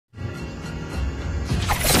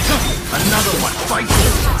one fights the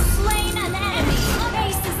dust. Slain an enemy.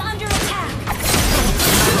 Base is under attack.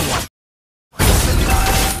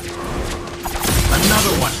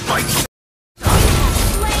 Another one fights the dust.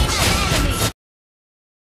 Slain an enemy.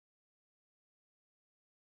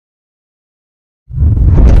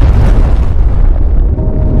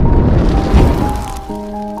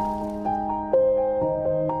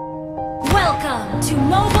 Welcome to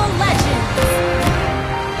Mobile Legends!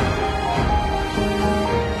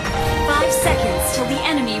 5 seconds till the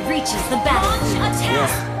enemy reaches the battlefield. Launch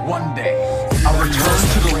attack! One day, I'll return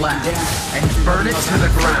to the lab and burn it to the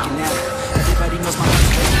ground. Everybody knows my heart's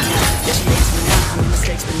breaking now. Yeah, she hates me now, I made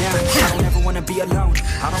mistakes, but now I don't ever wanna be alone.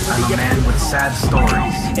 I don't I'm really a man with sad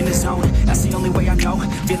stories. in the zone, that's the only way I know.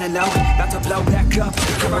 Feeling low, about to blow back up.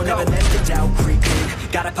 I won't ever let the doubt creep in.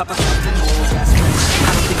 Gotta pop a couple more aspirin.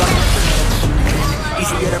 I don't think I'll ever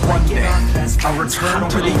easier to break it up. I'll return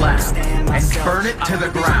to the lab and burn it to the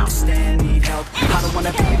ground. Need help. I don't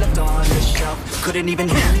wanna be left on the shelf. Couldn't even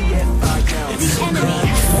hear me if I yelled. The enemy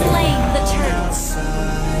has slain the turtle.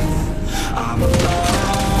 I'm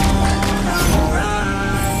alone, I'm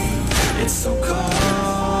alright. It's so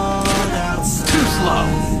cold outside. Too slow.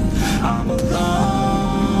 I'm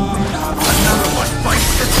alone, I'm Another one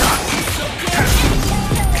bites the dust.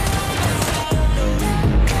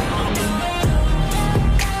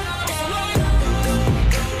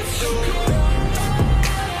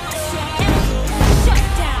 Shut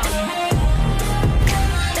down.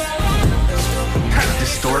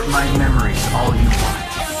 Distort my memories all you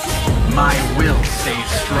want. My will stays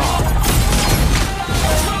strong.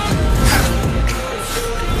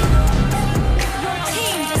 Your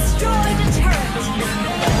team destroyed a turret.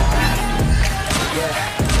 Yeah,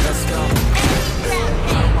 let's go.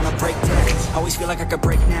 I don't wanna break down. Always feel like I could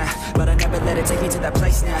break now, but I never let it take me to that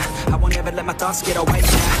place now. I won't ever let my thoughts get away now.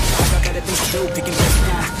 I got better things to do, picking break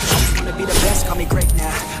now. I just wanna be the best, call me great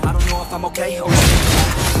now. I don't know if I'm okay or straight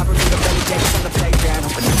now. I remember early days on the playground,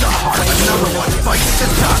 opening the heart. Another one bites the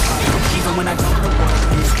dust. Even when I don't know what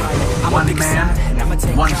is right, I'm One a big man, side, and I'ma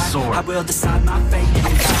take one pride. sword. I will decide my fate.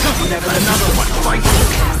 Whenever Another one bites the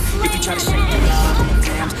dust. if you try to shake me up,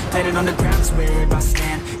 damn, landing on the ground is where I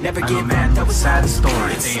stand. Never I'm a give man up, that with was sad always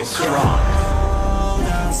stories. Stay strong.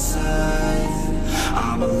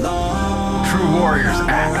 I'm alone. True warriors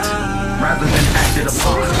act rather than acted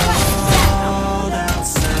upon.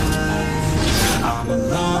 I'm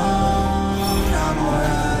alone. I'm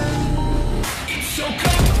alright.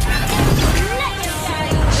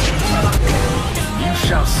 You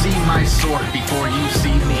shall see my sword before you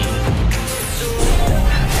see me.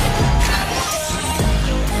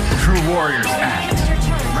 True warriors act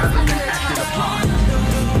rather than acted upon.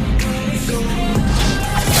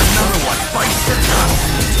 Another one bites the dust.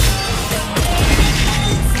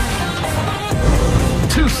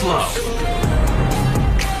 Too slow.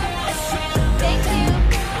 Thank you.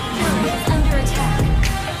 Turret is under attack.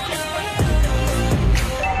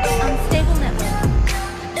 Unstable network.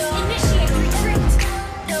 Initiate retreat.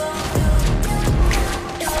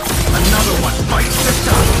 Another one bites the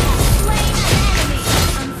dust. Slain an enemy.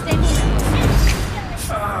 Unstable network.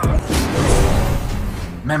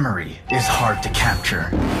 Memory is hard to capture,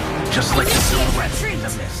 just like the silhouette in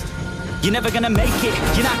the mist. You're never gonna make it,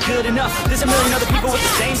 you're not good enough. There's a million other people with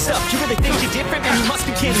the same stuff. You really think you're different? Man, you must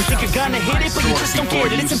be kidding. Think you're gonna hit it, but you just don't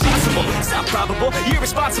get it. It's impossible, it's not probable, you're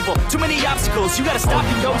irresponsible. Too many obstacles, you gotta stop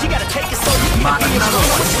and go. You gotta take it slow, you can't be Another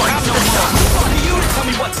one I'm no more. Who are you to tell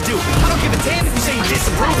me what to do? I don't give a damn if you say you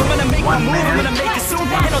disapprove. I'm gonna make my One move, I'm man. gonna make it soon.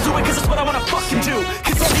 And I'll do it cause it's what I wanna fucking do.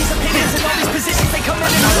 Cause all these opinions and all these positions, they come in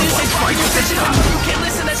and Another they say one fuck your bites the vision. dust. You can't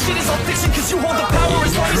listen, that shit is all fiction. Cause you hold the power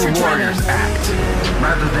as long as True you're warriors dreaming. act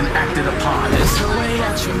rather than acted upon. It's the way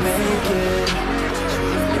that you make it.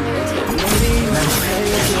 Memory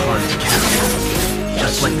is hard to capture,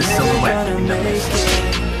 just like the silhouette in the mist.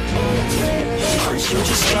 You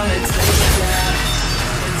just gotta take that.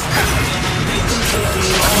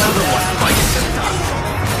 Another one bites the dust.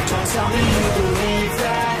 Don't tell me you believe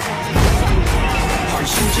that.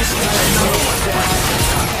 Aren't you just gotta take that?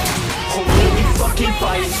 Or will you fucking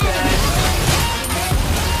fight that?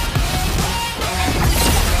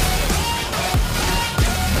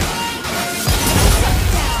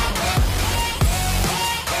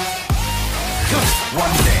 One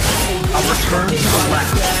day, I'll return to the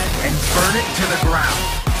lab and burn it to the ground.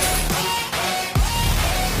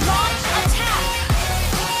 Launch attack.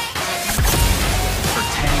 For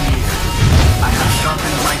 10 years, I have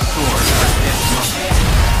sharpened my sword for this moment.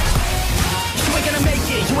 You ain't gonna make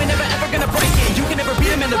it, you ain't never ever gonna break it. You can never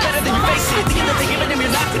beat them and they're better than you face it. Thinking that they giving them,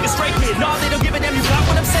 you're not thinking straight, kid. No, they don't give a damn, you got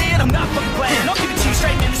what I'm saying. I'm not fucking playing, I'll give it to you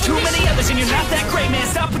straight, man. There's too many others, and you're not that great, man.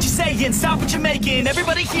 Stop what you're saying, stop what you're making.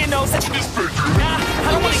 Everybody here knows that you're just fake. Nah, I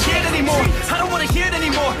don't wanna hear it anymore. I don't wanna hear it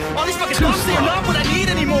anymore. All these fucking thoughts, they're not what I need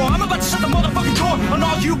anymore. I'm about to shut the motherfucking door on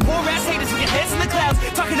all you poor ass haters with your heads in the clouds,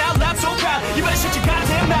 talking out loud so proud. You better shut your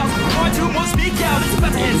goddamn mouth before I do more speak out. It's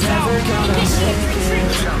about to end south. You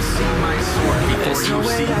shall see my sword before you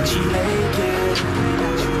see me.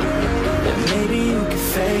 And maybe you can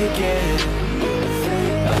fake it,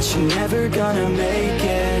 but you're never gonna make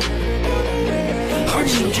it.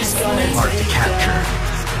 Aren't you just gonna Hard to capture,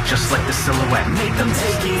 just like the silhouette made them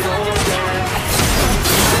take it all back?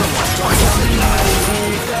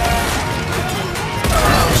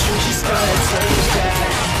 Aren't you just gonna take that?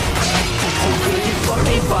 Or will you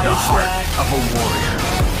fucking fight The heart back? of a warrior.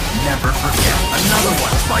 Never forget. Another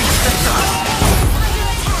one bites the dust.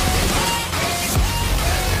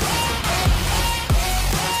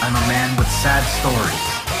 I'm a man with sad stories.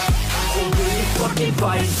 Or will you fucking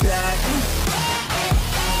fight back?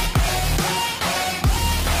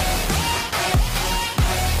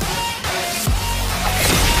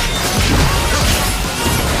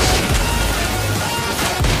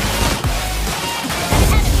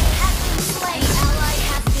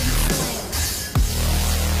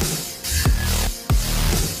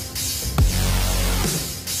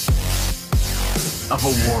 Of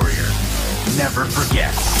a warrior never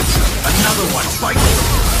forgets. Another one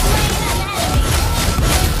bites.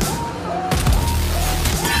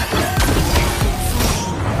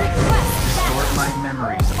 Distort my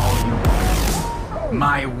memories all you want.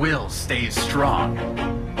 My will stays strong.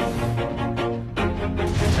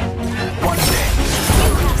 One day,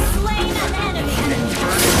 Slain an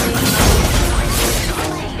enemy.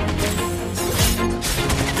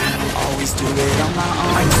 Always do it on my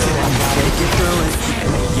own, still I gotta get through it.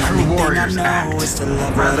 And the only thing warriors I know act is to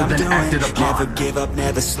love what rather I'm than doing. acted upon. Never give up,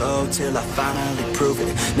 never slow till I finally prove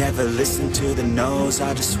it. Never listen to the no's,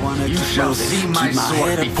 I just wanna you keep shall moving. see my Keep my sword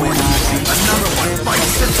head up before when you I see reach another one the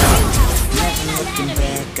bites top. the dust. Never looking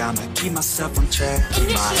back, I'ma keep myself on track. Keep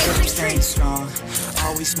my head up staying strong,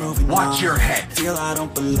 always moving on. Watch your head. Feel I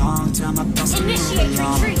don't belong, tell my thoughts to move Initiate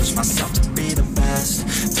along. retreat. Push myself to be the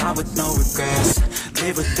best, die with no regrets.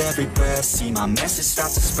 Live with every breath, see my message start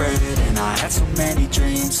to spread. And I had so many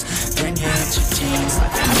dreams, then you hit your teens.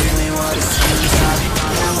 Life ain't really what it seems, I be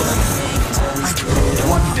finding what I need until it's through.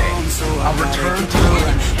 One day, So I'll gotta return get to through it.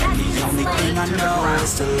 it. And the only thing I know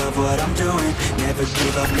is to love what I'm doing. Never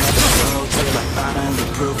give up, never slow, till I finally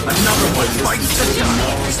prove it. Another one Never bites listen the to dust.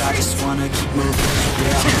 no's, I just wanna keep moving.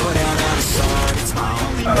 Yeah, I put out all the sword, it's my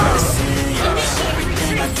only medicine. Yeah,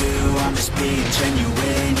 everything I do, I'm just being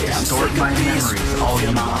genuine. Yeah, I'm Distort sick my of being memories screwed, all feel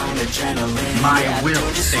you my want. own adrenaline. My Yeah, I will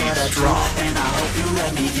do just stays what I do, strong. and I hope you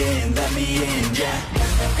let me in, yeah.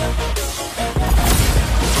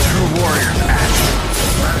 True warriors act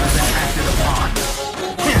rather than acted upon.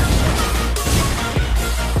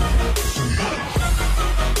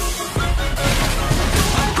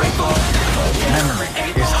 Grateful, Memory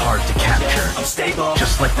is hard to capture, I'm stable.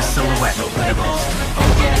 just like the silhouette of the mist.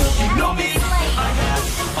 You know me, I have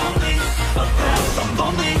only a path. I'm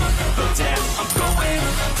lonely, but damn, I'm going.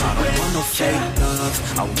 I don't want no fake love,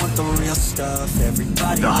 I want the real stuff.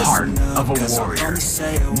 Everybody The heart listen up, of a 'cause I'll warrior only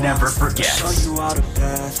say it never once. forgets. I'll show you all the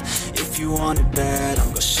path, if you want it bad. I'm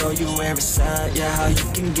gonna show you where it's at, yeah, how you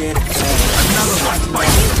can get it back. Another one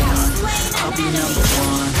bites the dust. I'll be number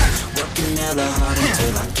one, working hella hard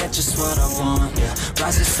until I get just what I want. Yeah,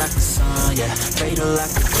 rises like the sun, yeah, fatal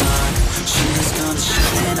like the gun. Shooters gonna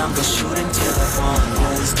shoot and I'm gonna shoot until I want.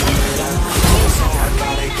 Yeah, let's do it all, so I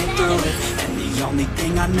gotta get through it. And the only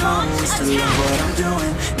thing I know is to love what I'm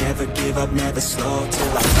doing. Never give up, never slow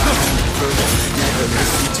till I finally prove it. Never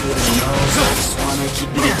listen to the no's, I just wanna keep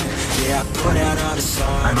moving. Yeah, I put out all the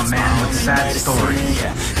songs. I'm a man with sad stories.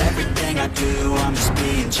 Yeah, everything I do, I'm just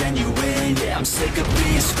being genuine. Yeah, I'm sick of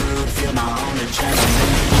being screwed, feel my own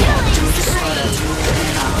adrenaline. Yeah, I do just what I do,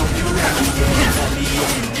 and I hope you let me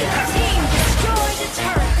in, yeah. Team, destroy the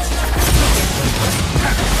turret.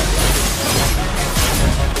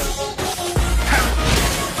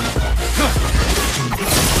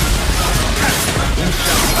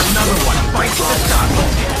 Another one bites the dust.